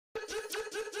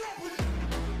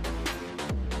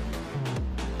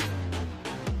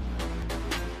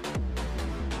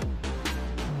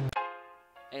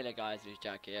Hey there guys, it's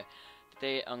Jack here.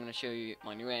 Today I'm going to show you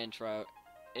my new intro.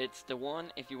 It's the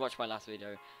one, if you watched my last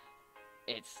video,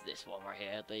 it's this one right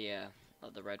here,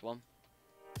 the red one.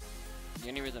 The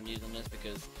only reason I'm using this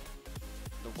because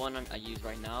the one I use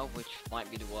right now, which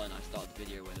might be the one I started the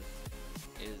video with,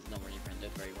 is not really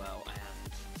rendered very well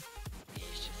and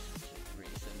it's just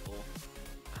really simple.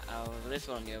 This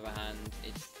one on the other hand,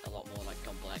 it's a lot more like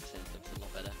complex and it looks a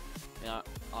lot better. I mean,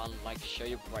 I'll like show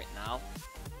you right now.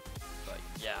 But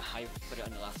yeah, I put it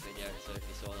on the last video, so if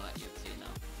you saw that, you'll see it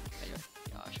now. Anyway,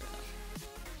 yeah, I'll show it now.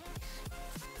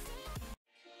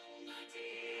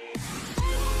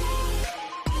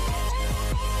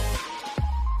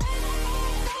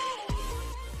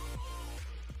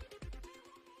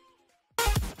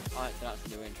 Alright, so that's the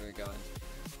new intro going.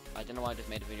 I don't know why I just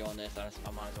made a video on this, I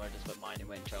might as well just put my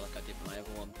new intro like I did with my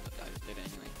other one, but I just did it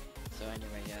anyway. So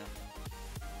anyway, yeah,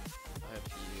 I hope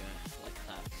you like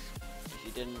that. If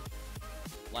you didn't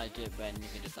like it, then you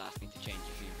can just ask me to change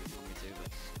it if you really want me to,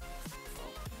 but